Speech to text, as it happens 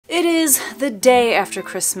It is the day after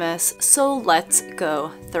Christmas, so let's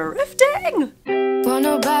go thrifting! Won't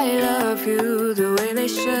nobody love you the way they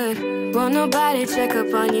should. Won't nobody check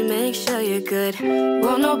up on you, make sure you're good.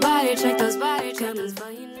 Won't nobody check those body trends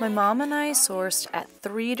for you. My mom and I sourced at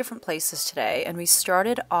 3 different places today, and we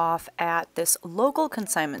started off at this local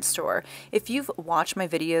consignment store. If you've watched my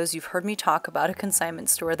videos, you've heard me talk about a consignment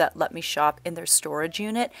store that let me shop in their storage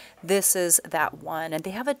unit. This is that one, and they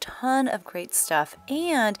have a ton of great stuff.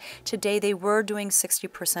 And today they were doing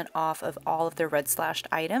 60% off of all of their red slashed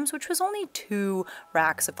items, which was only 2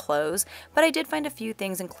 racks of clothes. But I did find a few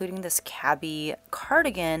things, including this cabbie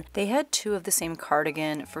cardigan. They had 2 of the same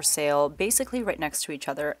cardigan for sale, basically right next to each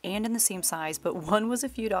other and in the same size, but one was a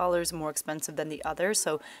few dollars more expensive than the other,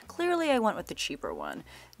 so clearly I went with the cheaper one.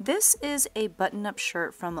 This is a button-up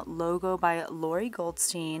shirt from Logo by Lori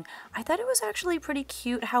Goldstein. I thought it was actually pretty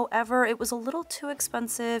cute, however, it was a little too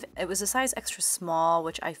expensive. It was a size extra small,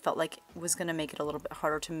 which I felt like was going to make it a little bit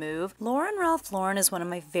harder to move. Lauren Ralph Lauren is one of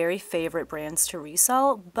my very favorite brands to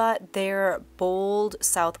resell, but their bold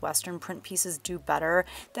southwestern print pieces do better.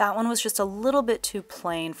 That one was just a little bit too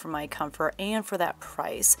plain for my comfort and for that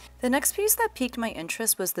price. The next piece that piqued my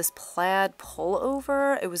interest was this plaid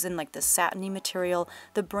pullover. It was in like the satiny material.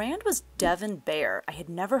 The brand was Devon Bear. I had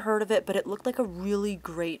never heard of it, but it looked like a really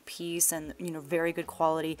great piece and, you know, very good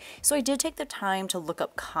quality. So I did take the time to look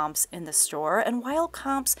up comps in the store, and while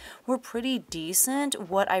comps were pretty decent,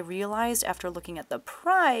 what I realized after looking at the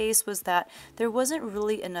price was that there wasn't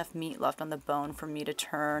really enough meat left on the bone for me to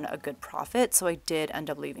turn a good profit, so I did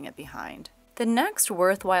end up leaving it behind. The next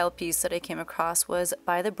worthwhile piece that I came across was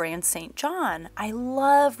by the brand St. John. I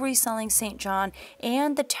love reselling St. John,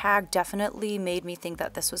 and the tag definitely made me think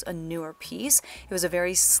that this was a newer piece. It was a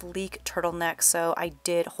very sleek turtleneck, so I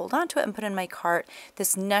did hold on to it and put it in my cart.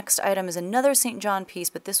 This next item is another St. John piece,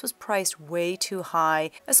 but this was priced way too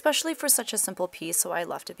high, especially for such a simple piece, so I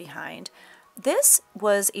left it behind. This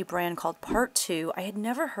was a brand called Part 2. I had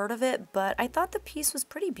never heard of it, but I thought the piece was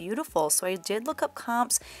pretty beautiful, so I did look up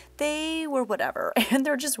comps. They were whatever, and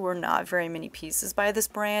there just were not very many pieces by this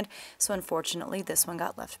brand, so unfortunately this one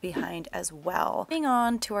got left behind as well. Moving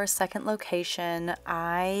on to our second location,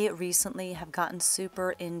 I recently have gotten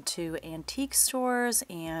super into antique stores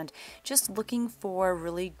and just looking for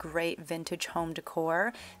really great vintage home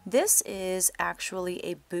decor. This is actually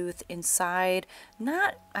a booth inside,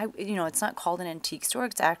 it's not called an antique store,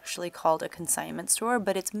 it's actually called a consignment store,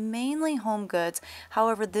 but it's mainly home goods.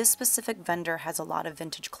 However, this specific vendor has a lot of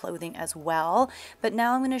vintage clothing as well. But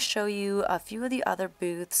now I'm going to show you a few of the other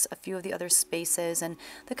booths, a few of the other spaces, and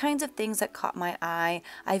the kinds of things that caught my eye.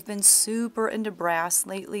 I've been super into brass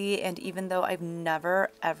lately, and even though I've never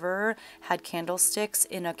ever had candlesticks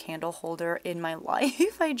in a candle holder in my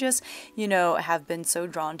life, I just, have been so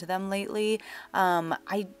drawn to them lately.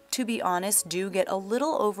 To be honest, do get a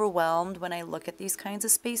little overwhelmed when I look at these kinds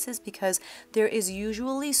of spaces because there is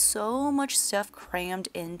usually so much stuff crammed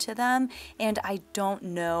into them, and I don't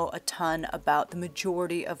know a ton about the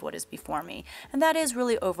majority of what is before me, and that is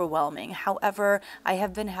really overwhelming. However, I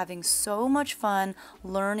have been having so much fun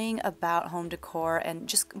learning about home decor and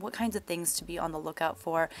just what kinds of things to be on the lookout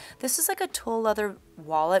for. This is like a tulle leather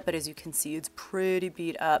wallet, but as you can see, it's pretty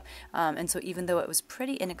beat up, and so even though it was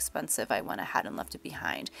pretty inexpensive, I went ahead and left it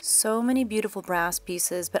behind. So many beautiful brass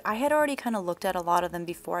pieces, but I had already kind of looked at a lot of them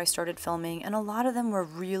before I started filming, and a lot of them were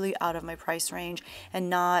really out of my price range and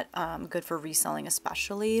not good for reselling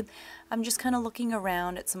especially. I'm just kind of looking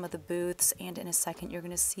around at some of the booths, and in a second you're going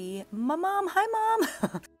to see my mom. Hi,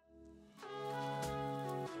 Mom!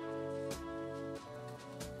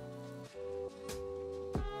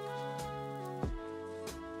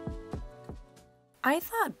 I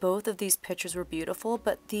thought both of these pictures were beautiful,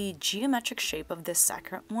 but the geometric shape of this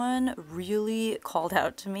second one really called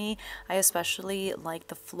out to me. I especially like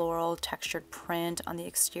the floral textured print on the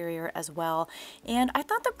exterior as well, and I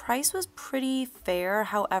thought the price was pretty fair.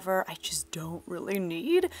 However, I just don't really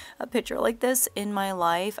need a picture like this in my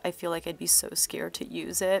life. I feel like I'd be so scared to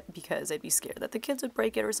use it because I'd be scared that the kids would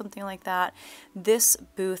break it or something like that. This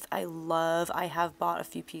booth I love. I have bought a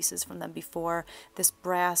few pieces from them before. This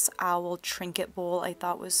brass owl trinket bowl I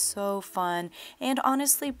thought was so fun, and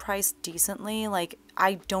honestly priced decently. Like,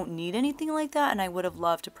 I don't need anything like that, and I would have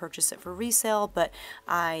loved to purchase it for resale, but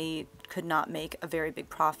I could not make a very big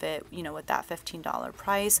profit, with that $15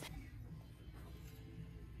 price.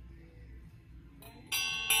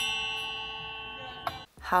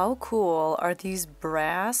 How cool are these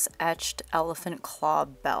brass etched elephant claw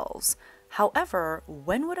bells? However,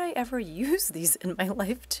 when would I ever use these in my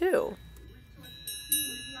life too?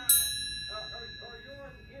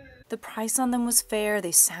 The price on them was fair,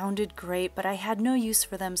 they sounded great, but I had no use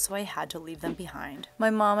for them, so I had to leave them behind. My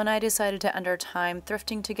mom and I decided to end our time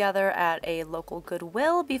thrifting together at a local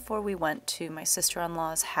Goodwill before we went to my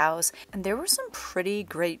sister-in-law's house, and there were some pretty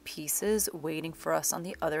great pieces waiting for us on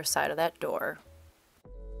the other side of that door.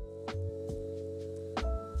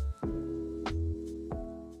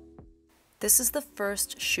 This is the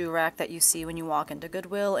first shoe rack that you see when you walk into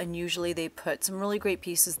Goodwill, and usually they put some really great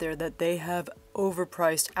pieces there that they have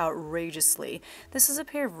overpriced outrageously. This is a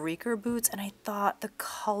pair of Reeker boots, and I thought the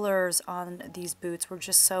colors on these boots were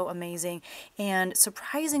just so amazing, and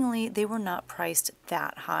surprisingly they were not priced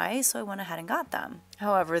that high, so I went ahead and got them.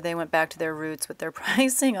 However, they went back to their roots with their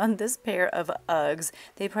pricing on this pair of Uggs.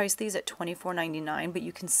 They priced these at $24.99, but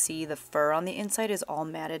you can see the fur on the inside is all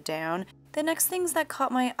matted down. The next things that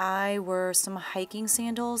caught my eye were some hiking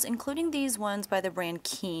sandals, including these ones by the brand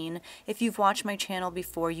Keen. If you've watched my channel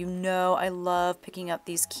before, you know I love picking up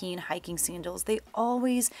these Keen hiking sandals. They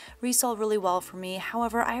always resell really well for me.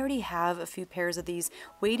 However, I already have a few pairs of these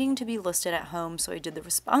waiting to be listed at home, so I did the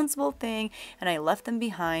responsible thing and I left them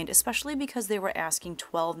behind, especially because they were asking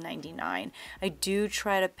 $12.99. I do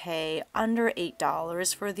try to pay under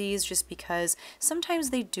 $8 for these just because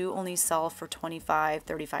sometimes they do only sell for $25,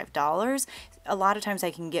 $35. A lot of times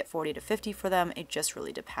I can get $40 to $50 for them. It just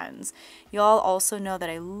really depends. Y'all also know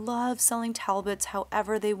that I love selling Talbots.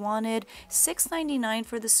 However, they wanted $6.99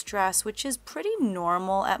 for this dress, which is pretty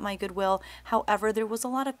normal at my Goodwill. However, there was a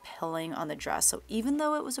lot of pilling on the dress, so even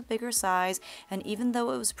though it was a bigger size and even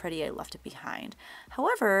though it was pretty, I left it behind.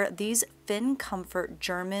 However, these Fin Comfort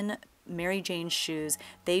German Mary Jane shoes,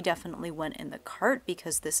 they definitely went in the cart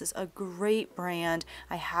because this is a great brand.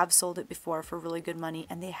 I have sold it before for really good money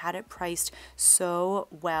and they had it priced so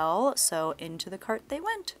well, so into the cart they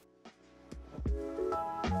went.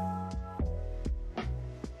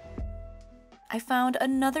 I found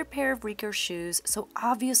another pair of Reeker shoes, so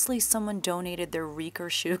obviously someone donated their Reeker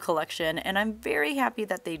shoe collection, and I'm very happy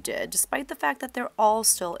that they did, despite the fact that they're all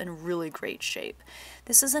still in really great shape.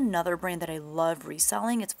 This is another brand that I love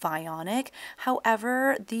reselling. It's Vionic.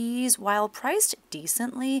 However, these, while priced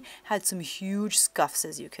decently, had some huge scuffs,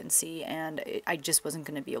 as you can see, and I just wasn't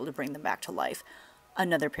going to be able to bring them back to life.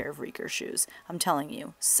 Another pair of Reeker shoes. I'm telling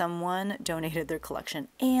you, someone donated their collection,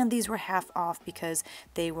 and these were half off because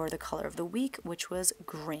they were the color of the week, which was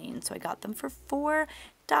green. So I got them for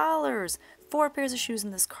 $4. 4 pairs of shoes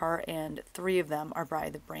in this cart, and 3 of them are by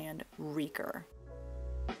the brand Reeker.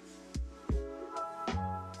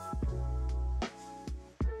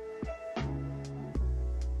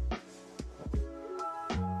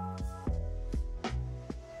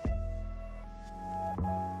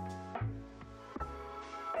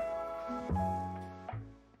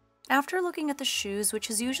 After looking at the shoes, which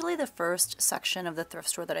is usually the first section of the thrift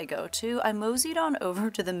store that I go to, I moseyed on over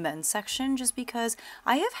to the men's section just because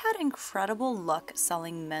I have had incredible luck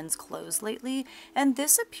selling men's clothes lately, and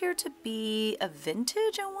this appeared to be a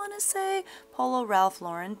vintage, I want to say, Polo Ralph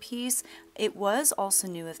Lauren piece. It was also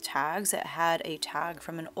new with tags. It had a tag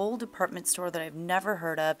from an old department store that I've never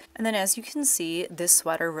heard of. And then as you can see, this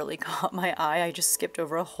sweater really caught my eye. I just skipped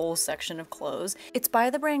over a whole section of clothes. It's by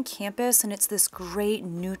the brand Campus, and it's this great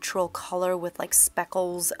neutral color with like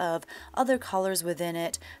speckles of other colors within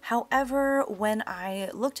it. However, when I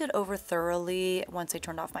looked it over thoroughly, once I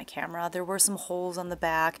turned off my camera, there were some holes on the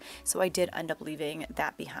back, so I did end up leaving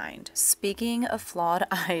that behind. Speaking of flawed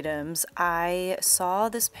items, I saw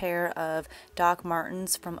this pair of Doc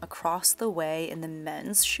Martens from across the way in the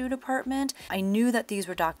men's shoe department. I knew that these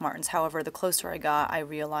were Doc Martens, however, the closer I got, I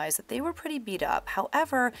realized that they were pretty beat up.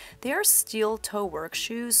 However, they are steel toe work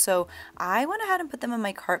shoes, so I went ahead and put them in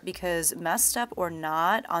my cart because messed up or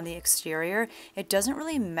not on the exterior, it doesn't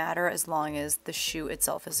really matter as long as the shoe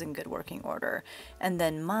itself is in good working order. And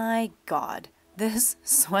then my God, this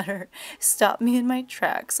sweater stopped me in my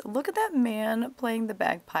tracks. Look at that man playing the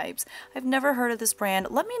bagpipes. I've never heard of this brand.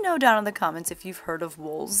 Let me know down in the comments if you've heard of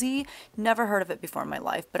Woolsey. Never heard of it before in my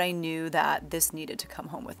life, but I knew that this needed to come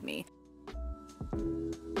home with me.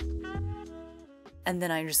 And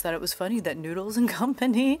then I just thought it was funny that Noodles &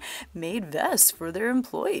 Company made vests for their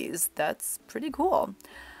employees. That's pretty cool.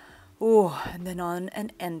 Oh, and then on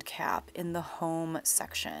an end cap in the home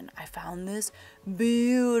section, I found this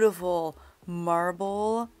beautiful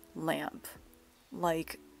marble lamp.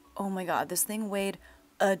 Like, oh my God, this thing weighed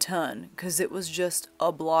a ton because it was just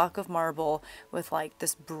a block of marble with like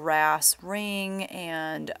this brass ring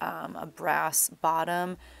and a brass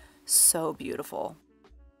bottom. So beautiful.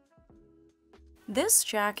 This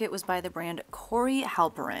jacket was by the brand Corey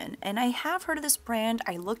Halperin, and I have heard of this brand.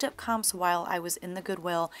 I looked up comps while I was in the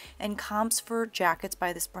Goodwill, and comps for jackets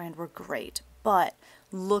by this brand were great. But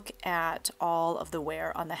look at all of the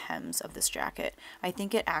wear on the hems of this jacket. I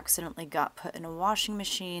think it accidentally got put in a washing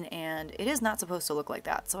machine and it is not supposed to look like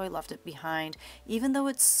that, so I left it behind, even though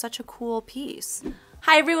it's such a cool piece.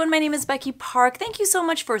 Hi everyone, my name is Becky Park. Thank you so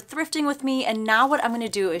much for thrifting with me, and now what I'm going to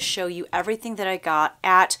do is show you everything that I got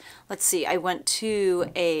at, let's see, I went to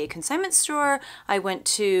a consignment store, I went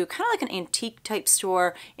to kind of like an antique type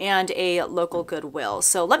store, and a local Goodwill.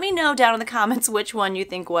 So let me know down in the comments which one you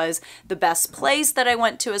think was the best place that I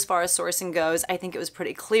went to as far as sourcing goes. I think it was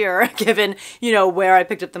pretty clear given, you know, where I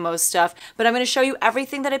picked up the most stuff, but I'm going to show you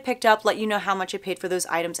everything that I picked up, let you know how much I paid for those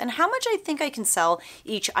items, and how much I think I can sell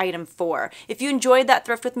each item for. If you enjoyed that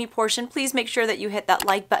thrift with me portion, please make sure that you hit that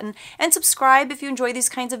like button and subscribe if you enjoy these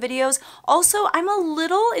kinds of videos. Also, I'm a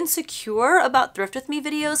little insecure about thrift with me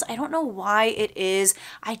videos. I don't know why it is.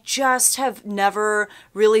 I just have never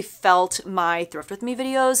really felt my thrift with me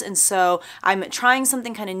videos, and so I'm trying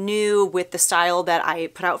something kind of new with the style that I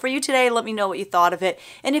put out for you today. Let me know what you thought of it,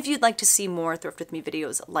 and if you'd like to see more thrift with me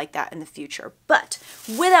videos like that in the future. But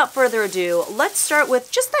without further ado, let's start with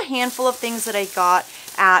just a handful of things that I got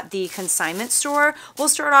at the consignment store. We'll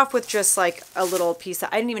start off with just like a little piece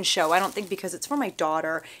that I didn't even show, I don't think, because it's for my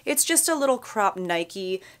daughter. It's just a little crop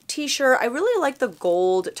Nike t-shirt. I really like the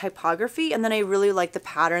gold typography, and then I really like the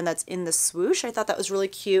pattern that's in the swoosh. I thought that was really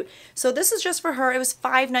cute. So this is just for her. It was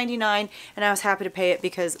 $5.99, and I was happy to pay it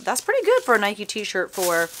because that's pretty good for a Nike t-shirt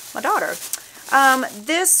for my daughter.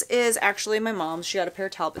 This is actually my mom's. She got a pair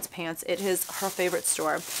of Talbot's pants. It is her favorite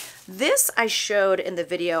store. This I showed in the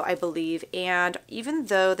video, I believe, and even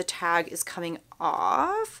though the tag is coming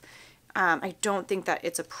off, I don't think that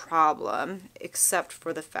it's a problem, except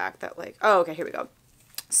for the fact that, like, oh, okay, here we go.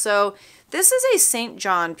 So this is a St.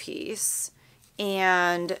 John piece,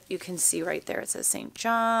 and you can see right there it says St.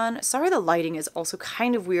 John. Sorry, the lighting is also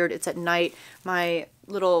kind of weird. It's at night. My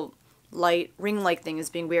little ring light thing is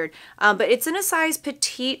being weird, but it's in a size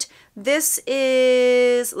petite. This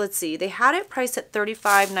is, let's see, they had it priced at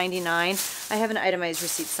 $35.99. I have an itemized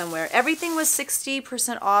receipt somewhere. Everything was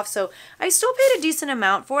 60% off, so I still paid a decent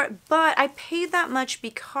amount for it, but I paid that much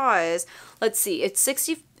because, let's see, it's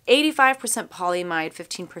 85% polyamide,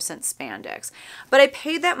 15% spandex. But I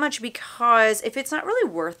paid that much because if it's not really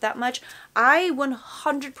worth that much, I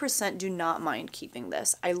 100% do not mind keeping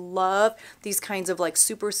this. I love these kinds of like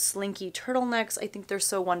super slinky turtlenecks. I think they're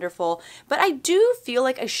so wonderful. But I do feel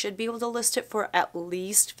like I should be able to list it for at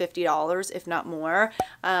least $50, if not more.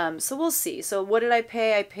 So we'll see. So what did I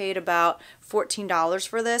pay? I paid about $14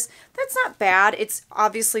 for this. That's not bad. It's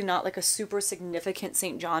obviously not like a super significant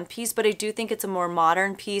St. John piece, but I do think it's a more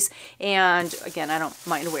modern piece, and again, I don't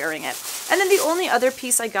mind wearing it. And then the only other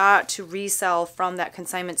piece I got to resell from that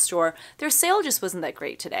consignment store, their sale just wasn't that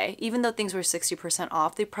great today. Even though things were 60%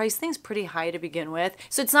 off, they priced things pretty high to begin with.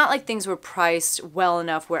 So it's not like things were priced well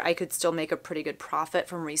enough where I could still make a pretty good profit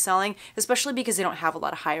from reselling, especially because they don't have a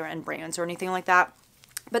lot of higher end brands or anything like that.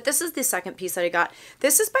 But this is the second piece that I got.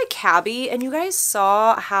 This is by Cabby, and you guys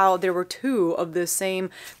saw how there were two of the same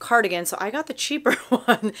cardigan, so I got the cheaper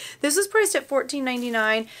one. This is priced at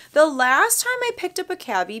 $14.99. The last time I picked up a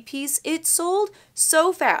Cabby piece, it sold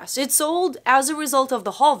so fast. It sold as a result of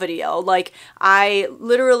the haul video. Like, I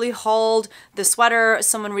literally hauled the sweater.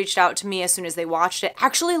 Someone reached out to me as soon as they watched it.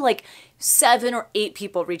 Actually, like 7 or 8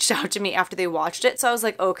 people reached out to me after they watched it, so I was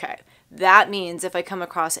like, okay. That means if I come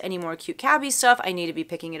across any more cute Cabby stuff, I need to be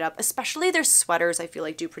picking it up, especially their sweaters I feel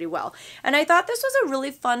like do pretty well. And I thought this was a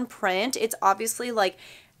really fun print. It's obviously like,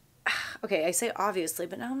 okay, I say obviously,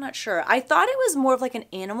 but now I'm not sure. I thought it was more of like an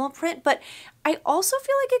animal print, but I also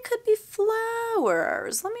feel like it could be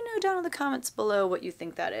flowers. Let me know down in the comments below what you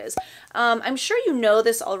think that is. I'm sure you know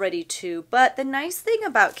this already too, but the nice thing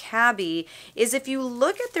about Cabby is if you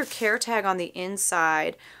look at their care tag on the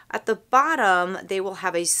inside, at the bottom, they will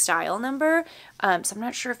have a style number. So I'm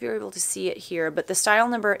not sure if you're able to see it here, but the style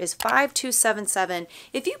number is 5277.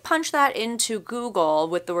 If you punch that into Google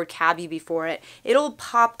with the word Cabby before it, it'll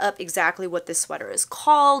pop up exactly what this sweater is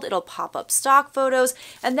called. It'll pop up stock photos,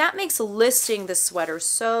 and that makes listing the sweater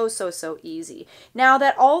so easy. Now,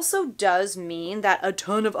 that also does mean that a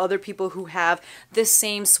ton of other people who have this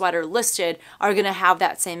same sweater listed are gonna have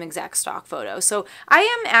that same exact stock photo. So I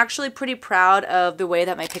am actually pretty proud of the way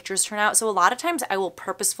that my pictures turn out. So a lot of times I will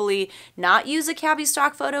purposefully not use a Cabby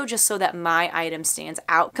stock photo just so that my item stands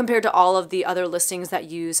out compared to all of the other listings that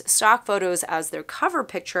use stock photos as their cover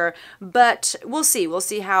picture. But we'll see. We'll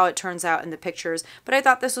see how it turns out in the pictures. But I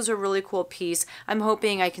thought this was a really cool piece. I'm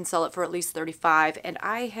hoping I can sell it for at least $35. And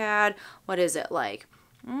I had, what is it, like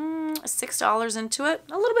 $6 into it.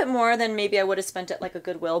 A little bit more than maybe I would have spent at like a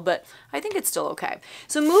Goodwill, but I think it's still okay.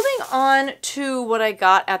 So moving on to what I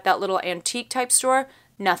got at that little antique type store.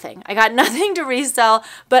 nothing. I got nothing to resell,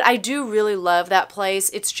 but I do really love that place.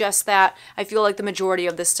 It's just that I feel like the majority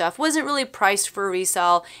of this stuff wasn't really priced for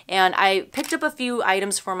resale, and I picked up a few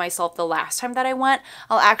items for myself the last time that I went.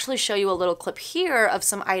 I'll actually show you a little clip here of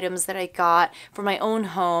some items that I got for my own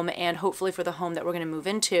home and hopefully for the home that we're going to move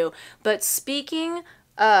into. But speaking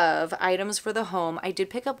of items for the home, I did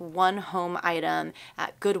pick up one home item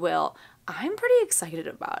at Goodwill. I'm pretty excited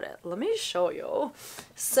about it. Let me show you.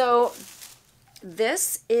 So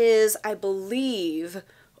this is, I believe,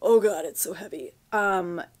 oh god, it's so heavy,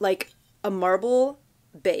 like a marble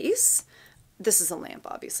base. This is a lamp,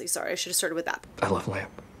 obviously. Sorry, I should have started with that. I love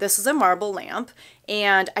lamp. This is a marble lamp,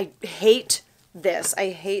 and I hate this. I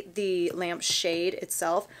hate the lamp shade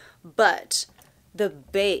itself, but the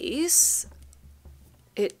base,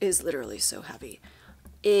 it is literally so heavy,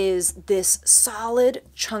 is this solid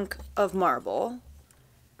chunk of marble.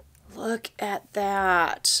 Look at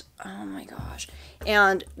that. Oh my gosh.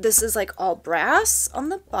 And this is like all brass on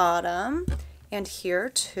the bottom and here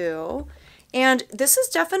too. And this is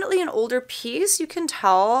definitely an older piece. You can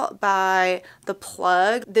tell by the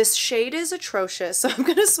plug. This shade is atrocious, so I'm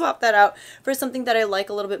gonna swap that out for something that I like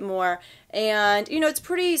a little bit more. And you know, it's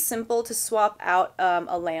pretty simple to swap out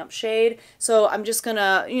a lampshade. So I'm just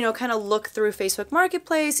gonna, you know, kind of look through Facebook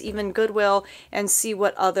Marketplace, even Goodwill, and see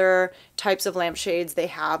what other types of lampshades they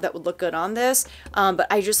have that would look good on this. But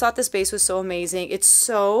I just thought this base was so amazing. It's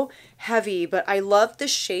so heavy, but I love the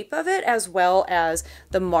shape of it as well as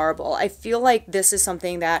the marble. I feel like this is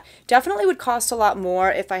something that definitely would cost a lot more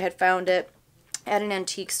if I had found it at an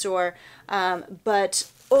antique store. But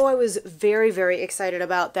oh, I was very, very excited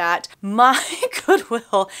about that. My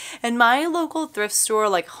Goodwill and my local thrift store,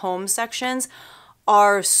 like home sections,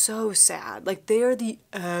 are so sad. Like, they are the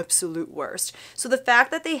absolute worst. So the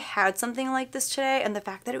fact that they had something like this today and the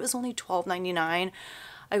fact that it was only $12.99,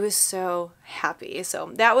 I was so happy. So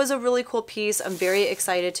that was a really cool piece. I'm very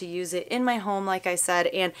excited to use it in my home, like I said,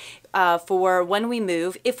 and for when we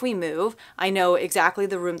move, if we move, I know exactly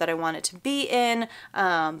the room that I want it to be in,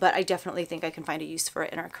 but I definitely think I can find a use for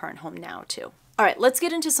it in our current home now too. All right, let's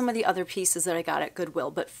get into some of the other pieces that I got at Goodwill,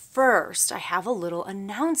 but first I have a little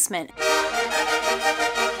announcement.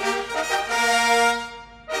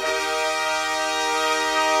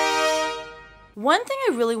 One thing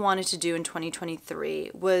I really wanted to do in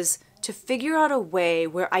 2023 was to figure out a way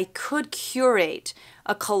where I could curate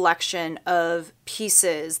a collection of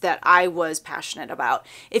pieces that I was passionate about.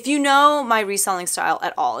 If you know my reselling style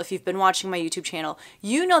at all, if you've been watching my YouTube channel,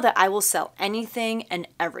 you know that I will sell anything and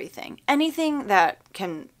everything. Anything that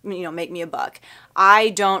can, you know, make me a buck. I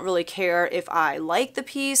don't really care if I like the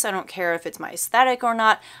piece. I don't care if it's my aesthetic or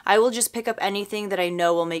not. I will just pick up anything that I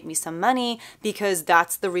know will make me some money, because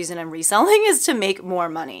that's the reason I'm reselling, is to make more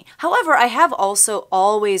money. However, I have also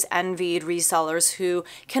always envied resellers who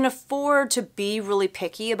can afford to be really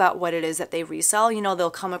picky about what it is that they resell. You know, they'll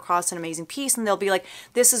come across an amazing piece and they'll be like,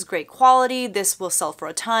 this is great quality, this will sell for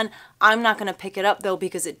a ton. I'm not going to pick it up though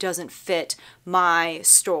because it doesn't fit my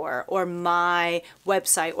store or my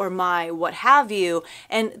website or my what have you.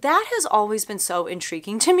 And that has always been so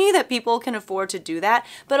intriguing to me, that people can afford to do that.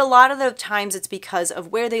 But a lot of the times it's because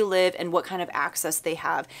of where they live and what kind of access they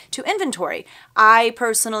have to inventory. I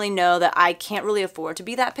personally know that I can't really afford to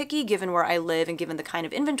be that picky given where I live and given the kind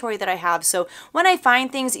of inventory that I have. So when I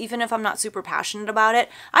find things, even if I'm not super passionate about it,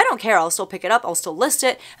 I don't care. I'll still pick it up. I'll still list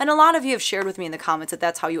it. And a lot of you have shared with me in the comments that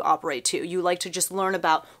that's how you operate too. You like to just learn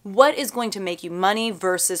about what is going to make you money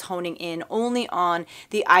versus honing in only on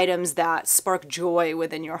the items that spark joy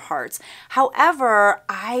within your hearts. However,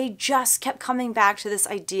 I just kept coming back to this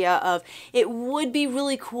idea of it would be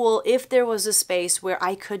really cool if there was a space where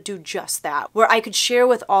I could do just that, where I could share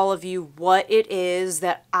with all of you what it is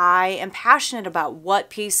that I am passionate about, what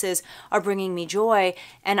pieces are bringing me joy,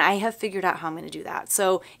 and I have figured out how I'm going to do that.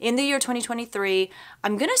 So in the year 2023,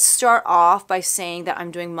 I'm going to start off by saying that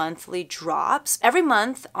I'm doing monthly drops every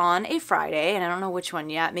month on a Friday, and I don't know which one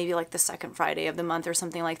yet, maybe like the second Friday of the month or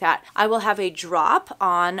something like that. I will have a drop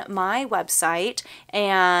on my website,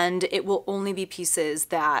 and it will only be pieces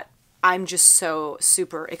that I'm just so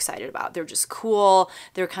super excited about. They're just cool.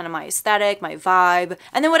 They're kind of my aesthetic, my vibe.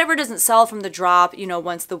 And then whatever doesn't sell from the drop, you know,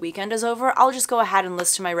 once the weekend is over, I'll just go ahead and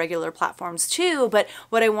list to my regular platforms too. But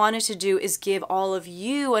what I wanted to do is give all of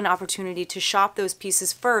you an opportunity to shop those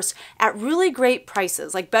pieces first at really great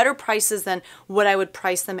prices, like better prices than what I would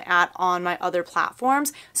price them at on my other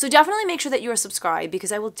platforms. So definitely make sure that you are subscribed,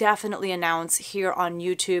 because I will definitely announce here on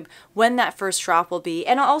YouTube when that first drop will be.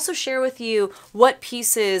 And I'll also share with you what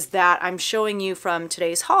pieces that that I'm showing you from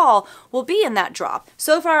today's haul will be in that drop.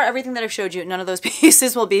 So far, everything that I've showed you, none of those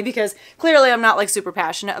pieces will be, because clearly I'm not like super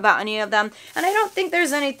passionate about any of them. And I don't think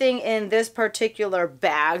there's anything in this particular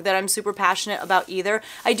bag that I'm super passionate about either.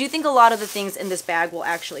 I do think a lot of the things in this bag will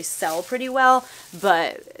actually sell pretty well,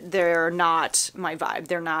 but they're not my vibe.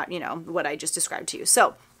 They're not, you know, what I just described to you.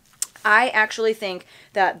 So I actually think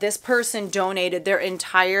that this person donated their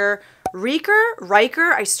entire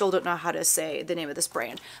Riker, I still don't know how to say the name of this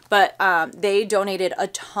brand, but they donated a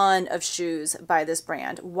ton of shoes by this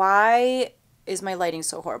brand. Why is my lighting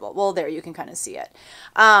so horrible? Well, there, you can kind of see it.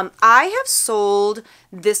 I have sold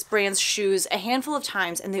this brand's shoes a handful of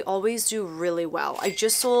times, and they always do really well. I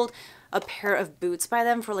just sold a pair of boots by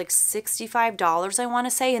them for like $65, I want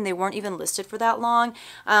to say, and they weren't even listed for that long.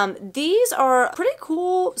 These are pretty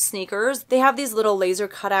cool sneakers. They have these little laser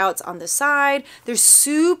cutouts on the side. They're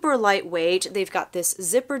super lightweight. They've got this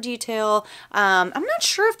zipper detail. I'm not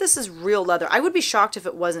sure if this is real leather. I would be shocked if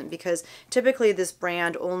it wasn't, because typically this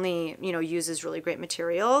brand only, you know, uses really great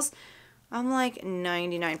materials. I'm like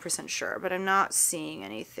 99% sure, but I'm not seeing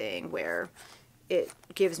anything where it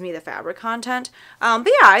gives me the fabric content. But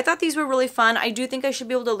yeah, I thought these were really fun. I do think I should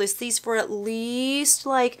be able to list these for at least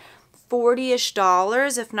like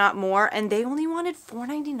 $40-ish, if not more. And they only wanted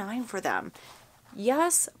 $4.99 for them.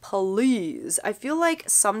 Yes, please. I feel like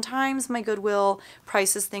sometimes my Goodwill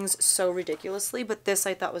prices things so ridiculously, but this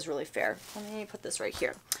I thought was really fair. Let me put this right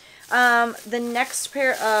here. The next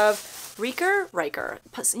pair of Riker.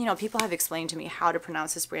 You know, people have explained to me how to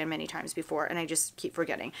pronounce this brand many times before, and I just keep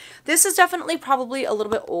forgetting. This is definitely probably a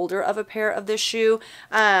little bit older of a pair of this shoe.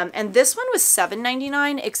 And this one was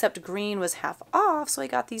 $7.99, except green was half off, so I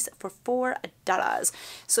got these for $4.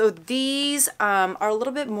 So these are a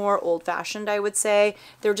little bit more old-fashioned, I would say.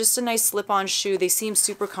 They're just a nice slip-on shoe. They seem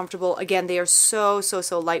super comfortable. Again, they are so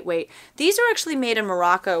lightweight. These are actually made in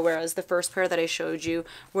Morocco, whereas the first pair that I showed you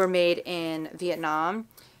were made in Vietnam.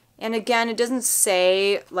 And again, it doesn't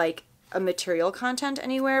say like a material content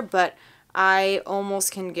anywhere, but I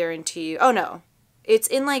almost can guarantee you, oh no, it's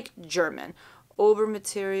in like German.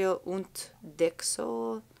 Obermaterial und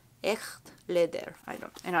Dexol echt Leder. I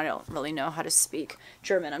don't really know how to speak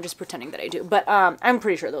German. I'm just pretending that I do, but I'm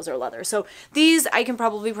pretty sure those are leather. So these I can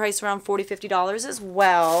probably price around $40-50 as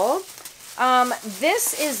well.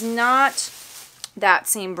 This is not that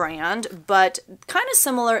same brand, but kind of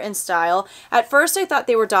similar in style. At first I thought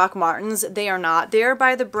they were Doc Martens. They are not. They're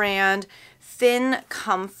by the brand Fin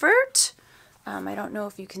Comfort. I don't know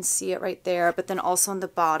if you can see it right there, but then also on the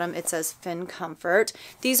bottom it says Fin Comfort.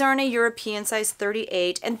 These are in a European size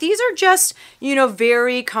 38, and these are just, you know,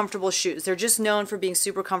 very comfortable shoes. They're just known for being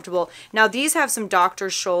super comfortable. Now these have some Dr.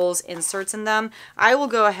 Scholl's inserts in them. I will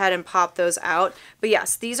go ahead and pop those out. But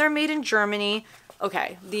yes, these are made in Germany.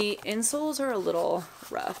 Okay, the insoles are a little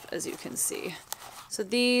rough, as you can see. So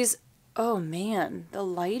these, oh man, the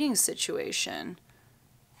lighting situation.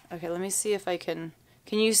 Okay, let me see if I can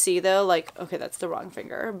you see though? Like, okay, that's the wrong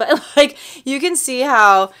finger. But like, you can see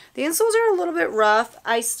how the insoles are a little bit rough.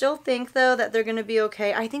 I still think though that they're gonna be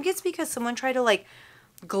okay. I think it's because someone tried to like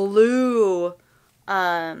glue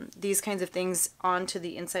these kinds of things onto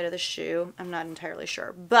the inside of the shoe. I'm not entirely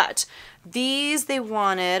sure, but these they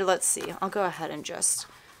wanted, let's see, I'll go ahead and just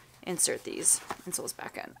insert these insoles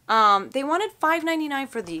back in. They wanted $5.99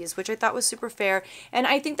 for these, which I thought was super fair, and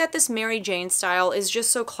I think that this Mary Jane style is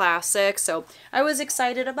just so classic, so I was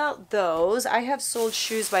excited about those. I have sold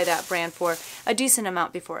shoes by that brand for a decent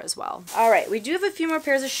amount before as well. Alright, we do have a few more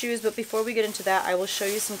pairs of shoes, but before we get into that, I will show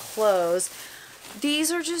you some clothes. These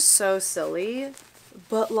are just so silly,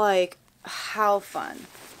 but like, how fun.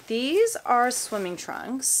 These are swimming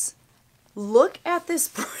trunks. Look at this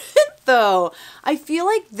print though. I feel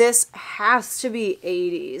like this has to be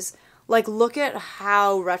 80s. Like, look at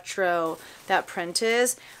how retro that print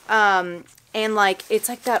is. And like, it's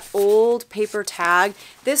like that old paper tag.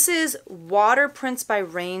 This is Water Prints by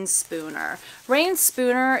Rain Spooner. Rain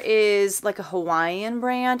Spooner is like a Hawaiian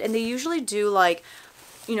brand, and they usually do like,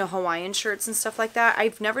 you know, Hawaiian shirts and stuff like that.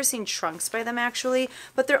 I've never seen trunks by them actually,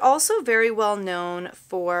 but they're also very well known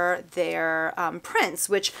for their prints,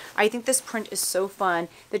 which I think this print is so fun.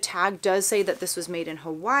 The tag does say that this was made in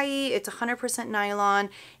Hawaii. It's 100% nylon,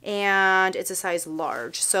 and it's a size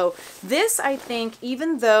large. So this, I think,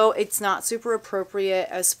 even though it's not super appropriate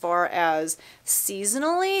as far as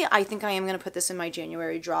seasonally, I think I am going to put this in my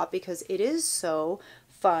January drop because it is so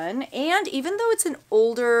fun. And even though it's an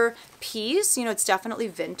older piece, you know, it's definitely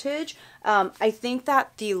vintage, I think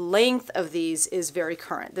that the length of these is very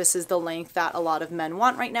current. This is the length that a lot of men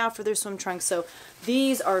want right now for their swim trunks. So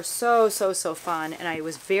these are so fun, and I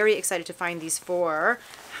was very excited to find these for,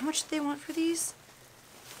 how much did they want for these?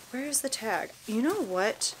 Where is the tag? You know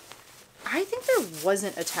what? I think there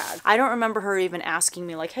wasn't a tag. I don't remember her even asking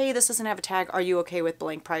me like, hey, this doesn't have a tag. Are you okay with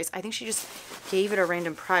blank price? I think she just gave it a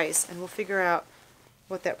random price, and we'll figure out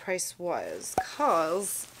what that price was.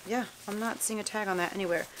 Cause, yeah, I'm not seeing a tag on that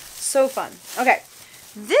anywhere. So fun. Okay.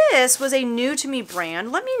 This was a new to me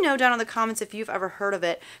brand. Let me know down in the comments if you've ever heard of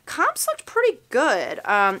it. Comps looked pretty good.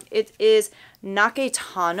 It is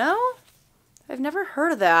Naketano. I've never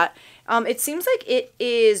heard of that. It seems like it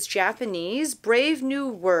is Japanese, brave new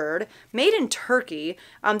word, made in Turkey.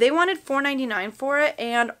 They wanted $4.99 for it,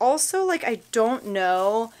 and also, like, I don't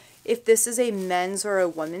know if this is a men's or a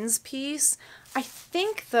women's piece. I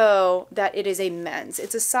think, though, that it is a men's.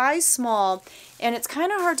 It's a size small, and it's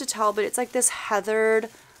kind of hard to tell, but it's like this heathered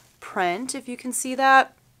print, if you can see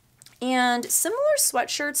that. And similar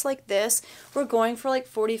sweatshirts like this were going for like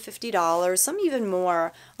 $40, $50, some even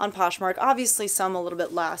more on Poshmark. Obviously some a little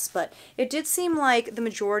bit less, but it did seem like the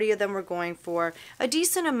majority of them were going for a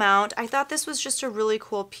decent amount. I thought this was just a really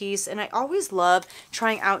cool piece, and I always love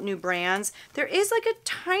trying out new brands. There is like a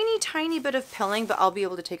tiny bit of pilling, but I'll be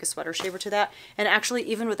able to take a sweater shaver to that. And actually,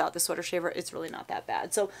 even without the sweater shaver, it's really not that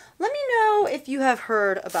bad. So let me know if you have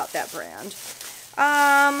heard about that brand.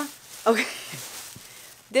 Okay.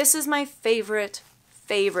 This is my favorite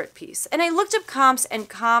piece. And I looked up comps, and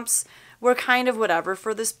comps were kind of whatever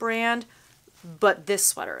for this brand, but this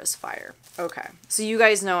sweater is fire. Okay, so you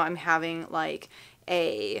guys know I'm having like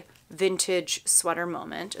a vintage sweater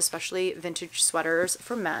moment, especially vintage sweaters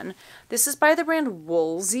for men. This is by the brand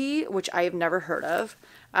Woolsey, which I have never heard of.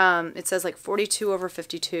 It says like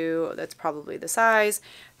 42/52. That's probably the size.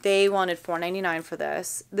 They wanted $4.99 for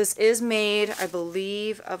this. This is made, I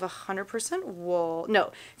believe, of 100% wool.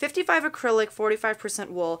 No, 55 acrylic, 45%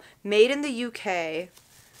 wool. Made in the UK.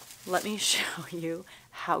 Let me show you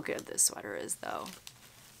how good this sweater is, though.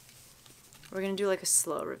 We're going to do like a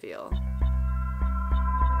slow reveal.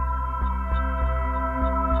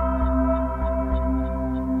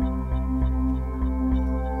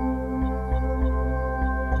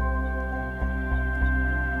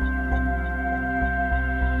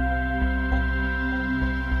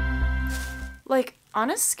 Like, on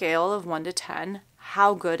a scale of 1 to 10,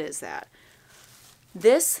 how good is that?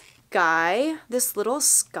 This guy, this little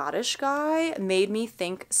Scottish guy, made me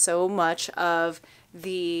think so much of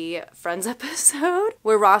the Friends episode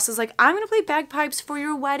where Ross is like, I'm gonna play bagpipes for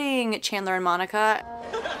your wedding, Chandler and Monica.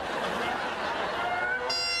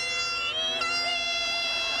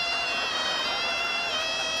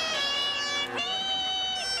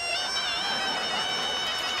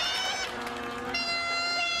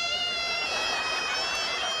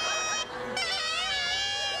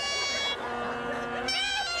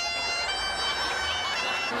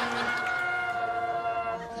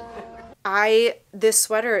 This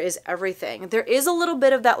sweater is everything. There is a little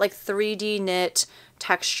bit of that like 3D knit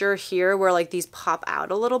texture here where like these pop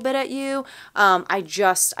out a little bit at you. I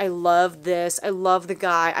love this. I love the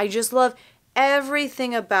guy. I just love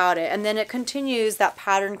everything about it. And then it continues, that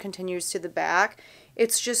pattern continues to the back.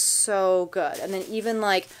 It's just so good. And then even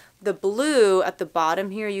like the blue at the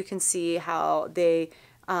bottom here, you can see how they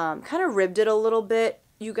kind of ribbed it a little bit.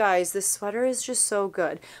 You guys, this sweater is just so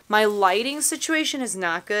good. My lighting situation is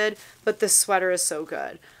not good, but this sweater is so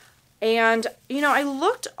good. And, you know, I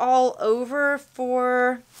looked all over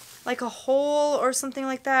for like a hole or something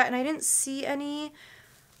like that, and I didn't see any.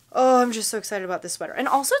 Oh, I'm just so excited about this sweater. And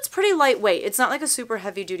also, it's pretty lightweight. It's not like a super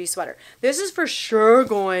heavy-duty sweater. This is for sure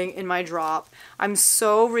going in my drop. I'm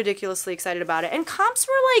so ridiculously excited about it. And comps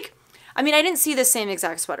were like, I mean, I didn't see the same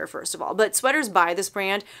exact sweater, first of all, but sweaters by this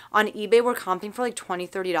brand on eBay were comping for like $20,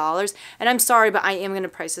 $30. And I'm sorry, but I am going to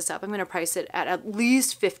price this up. I'm going to price it at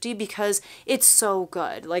least $50 because it's so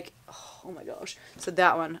good. Like, oh my gosh. So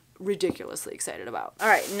that one, ridiculously excited about. All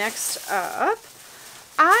right, next up.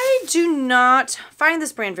 I do not find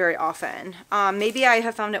this brand very often. Maybe I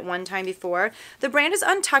have found it one time before. The brand is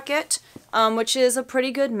Untuckit, which is a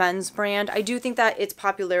pretty good men's brand. I do think that its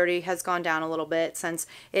popularity has gone down a little bit since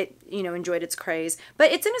it, you know, enjoyed its craze.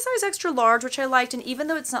 But it's in a size extra large, which I liked. And even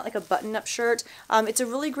though it's not like a button-up shirt, it's a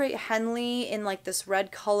really great Henley in like this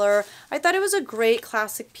red color. I thought it was a great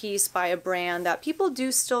classic piece by a brand that people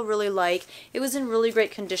do still really like. It was in really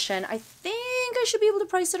great condition. I think I should be able to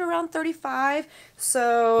price it around $35.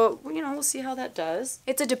 So, you know, we'll see how that does.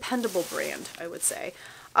 It's a dependable brand, I would say.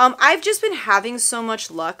 I've just been having so much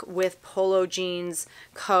luck with Polo Jeans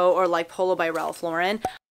Co. or like Polo by Ralph Lauren.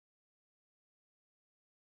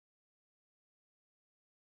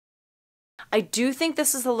 I do think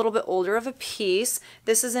this is a little bit older of a piece.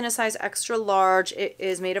 This is in a size extra large. It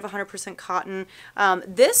is made of 100% cotton.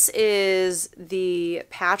 This is the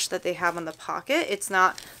patch that they have on the pocket. It's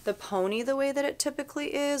not the pony the way that it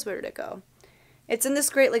typically is. Where did it go? It's in this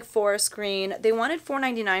great like forest green. They wanted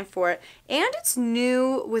 $4.99 for it, and it's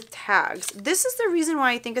new with tags. This is the reason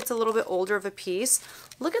why I think it's a little bit older of a piece.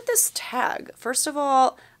 Look at this tag. First of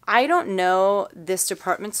all, I don't know this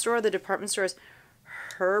department store. The department store is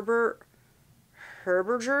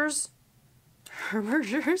Herberger's.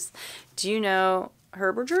 Do you know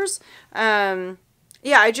Herberger's?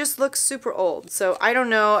 Yeah, it just looks super old. So I don't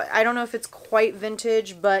know if it's quite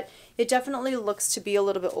vintage, but it definitely looks to be a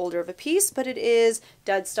little bit older of a piece, but it is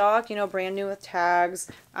dead stock, you know, brand new with tags,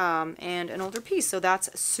 and an older piece. So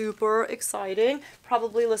that's super exciting.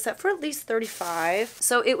 Probably list that for at least $35.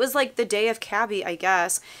 So it was like the day of cabbie, I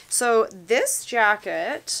guess. So this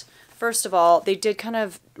jacket, first of all, they did kind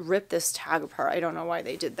of rip this tag apart. I don't know why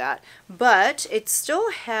they did that, but it still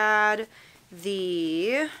had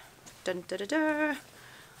the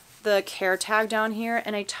the care tag down here,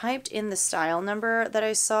 and I typed in the style number that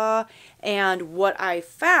I saw, and what I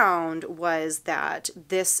found was that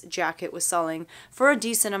this jacket was selling for a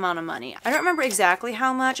decent amount of money. I don't remember exactly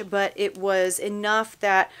how much, but it was enough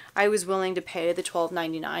that I was willing to pay the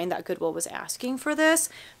 $12.99 that Goodwill was asking for this.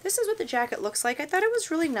 This is what the jacket looks like. I thought it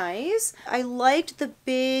was really nice. I liked the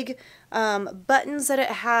big buttons that it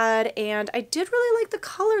had, and I did really like the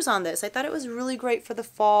colors on this. I thought it was really great for the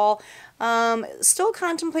fall. Still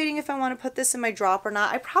contemplating if I want to put this in my drop or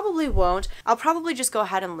not. I probably won't. I'll probably just go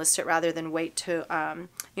ahead and list it rather than wait to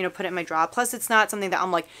you know, put it in my drop. Plus it's not something that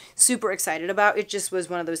I'm like super excited about. It just was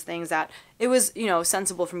one of those things that it was, you know,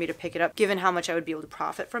 sensible for me to pick it up given how much I would be able to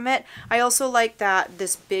profit from it. I also like that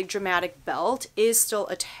this big dramatic belt is still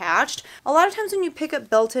attached. A lot of times when you pick up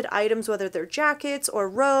belted items, whether they're jackets or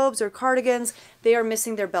robes or cardigans, they are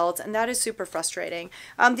missing their belts, and that is super frustrating.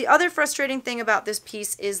 The other frustrating thing about this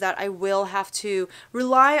piece is that I will have to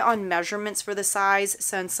rely on measurements for the size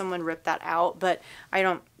since someone ripped that out, but I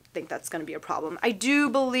don't think that's going to be a problem. I do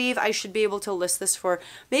believe I should be able to list this for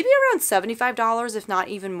maybe around $75, if not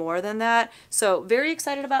even more than that. So very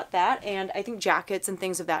excited about that, and I think jackets and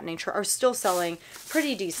things of that nature are still selling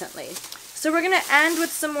pretty decently. So we're going to end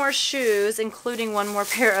with some more shoes, including one more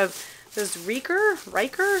pair of those Riker?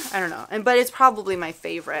 I don't know. But it's probably my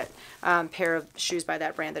favorite pair of shoes by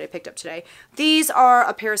that brand that I picked up today. These are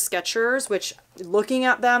a pair of Skechers, which looking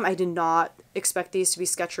at them, I did not expect these to be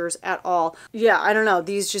Skechers at all. Yeah, I don't know.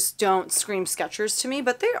 These just don't scream Skechers to me,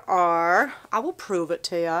 but they are. I will prove it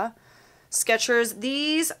to ya. Skechers.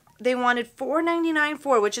 These they wanted $4.99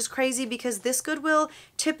 for, which is crazy because this Goodwill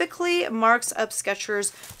typically marks up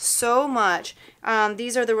Skechers so much.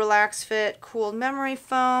 These are the Relax Fit Cooled Memory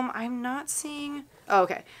Foam. I'm not seeing... Oh,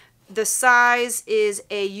 okay. The size is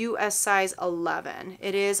a US size 11.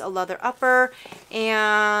 It is a leather upper,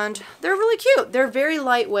 and they're really cute. They're very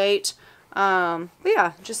lightweight. But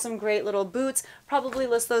yeah, just some great little boots. Probably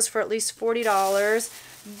list those for at least $40.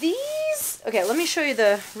 These... Okay, let me show you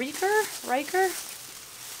the Riker?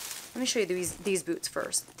 Let me show you these boots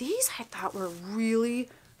first. These I thought were really,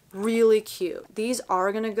 really cute. These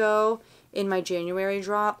are going to go in my January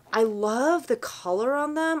drop. I love the color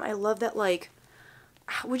on them. I love that, like,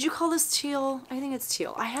 would you call this teal? I think it's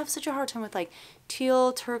teal. I have such a hard time with, like,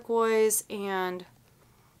 teal, turquoise, and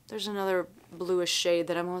there's another bluish shade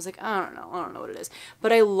that I'm always like, I don't know what it is.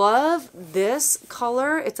 But I love this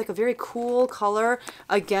color. It's like a very cool color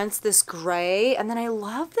against this gray. And then I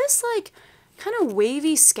love this, like, kind of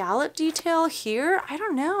wavy scallop detail here. I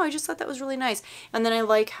don't know. I just thought that was really nice. And then I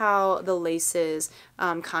like how the laces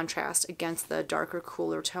contrast against the darker,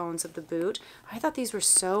 cooler tones of the boot. I thought these were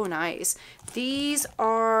so nice. These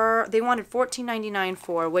are, they wanted $14.99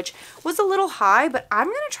 for, which was a little high, but I'm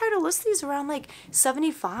going to try to list these around like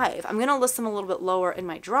 $75. I'm going to list them a little bit lower in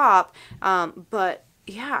my drop, but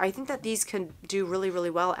yeah, I think that these can do really,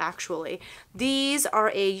 really well, actually. These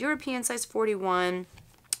are a European size 41.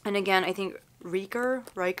 And again, I think Riker,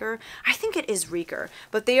 I think it is Riker,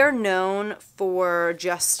 but they are known for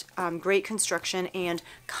just great construction and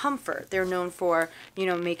comfort. They're known for, you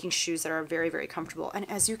know, making shoes that are very, very comfortable. And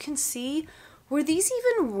as you can see, were these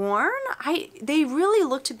even worn? They really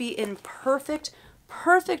look to be in perfect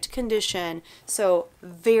condition. So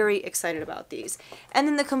very excited about these. And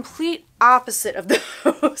then the complete opposite of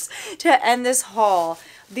those to end this haul.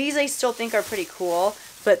 These I still think are pretty cool,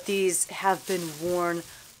 but these have been worn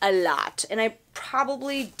a lot, and I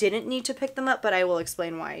probably didn't need to pick them up, but I will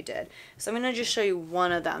explain why I did. So I'm going to just show you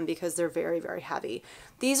one of them because they're very, very heavy.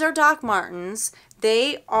 These are Doc Martens.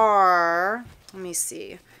 They are, let me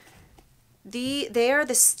see, They are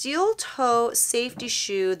the steel toe safety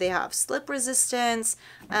shoe. They have slip resistance,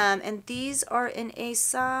 and these are in a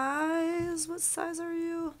size, what size are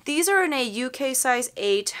you? These are in a UK size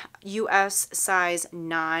 8, US size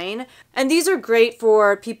 9, and these are great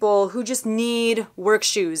for people who just need work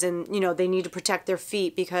shoes and, you know, they need to protect their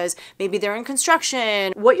feet because maybe they're in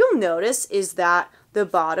construction. What you'll notice is that the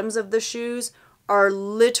bottoms of the shoes are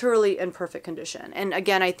literally in perfect condition. And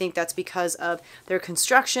again, I think that's because of their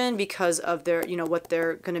construction, because of their, you know, what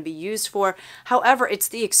they're going to be used for. However, it's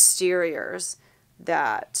the exteriors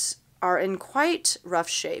that are in quite rough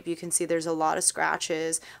shape. You can see there's a lot of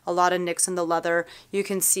scratches, a lot of nicks in the leather. You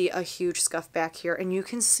can see a huge scuff back here, and you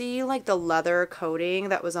can see like the leather coating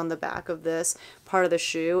that was on the back of this part of the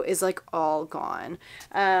shoe is like all gone.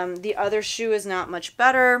 The other shoe is not much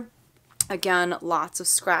better. Again, lots of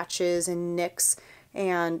scratches and nicks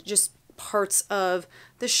and just parts of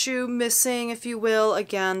the shoe missing, if you will.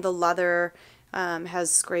 Again, the leather has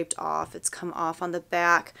scraped off. It's come off on the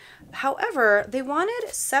back. However, they wanted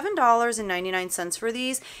 $7.99 for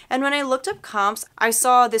these. And when I looked up comps, I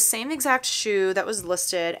saw the same exact shoe that was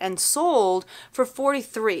listed and sold for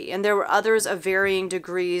 $43. And there were others of varying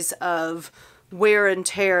degrees of wear and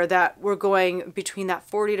tear that were going between that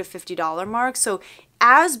 $40 to $50 mark. So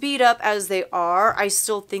as beat up as they are, I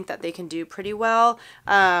still think that they can do pretty well.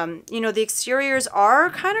 You know, the exteriors are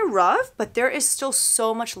kind of rough, but there is still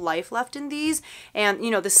so much life left in these. And, you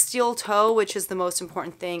know, the steel toe, which is the most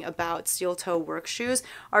important thing about steel toe work shoes,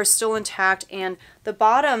 are still intact. And the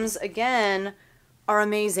bottoms, again, are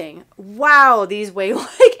amazing. Wow, these weigh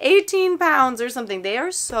like 18 pounds or something. They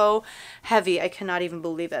are so heavy. I cannot even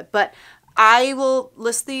believe it. But I will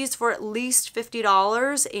list these for at least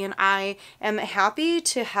 $50, and I am happy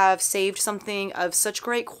to have saved something of such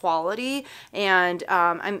great quality, and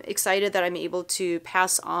I'm excited that I'm able to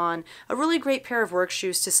pass on a really great pair of work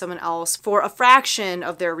shoes to someone else for a fraction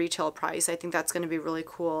of their retail price. I think that's going to be really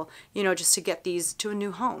cool, you know, just to get these to a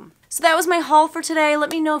new home. So that was my haul for today.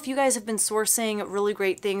 Let me know if you guys have been sourcing really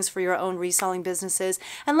great things for your own reselling businesses.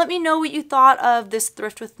 And let me know what you thought of this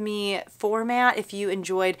Thrift With Me format, if you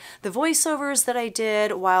enjoyed the voiceovers that I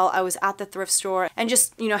did while I was at the thrift store, and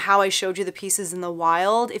just, you know, how I showed you the pieces in the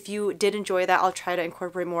wild. If you did enjoy that, I'll try to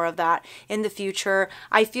incorporate more of that in the future.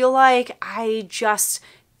 I feel like I just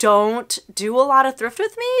don't do a lot of Thrift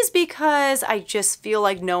With Me's because I just feel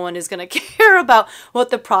like no one is going to care about what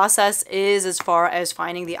the process is as far as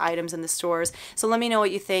finding the items in the stores. So let me know what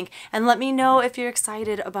you think, and let me know if you're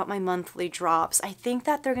excited about my monthly drops. I think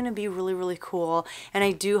that they're going to be really, really cool, and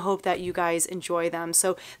I do hope that you guys enjoy them.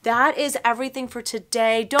 So that is everything for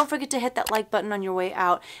today. Don't forget to hit that like button on your way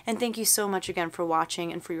out, and thank you so much again for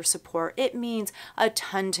watching and for your support. It means a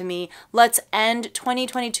ton to me. Let's end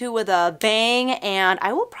 2022 with a bang, and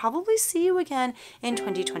I will probably see you again in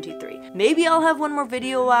 2023. Maybe I'll have one more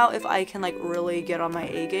video out if I can like really get on my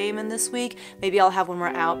A game in this week. Maybe I'll have one more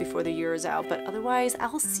out before the year is out, but otherwise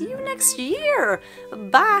I'll see you next year.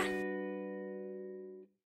 Bye.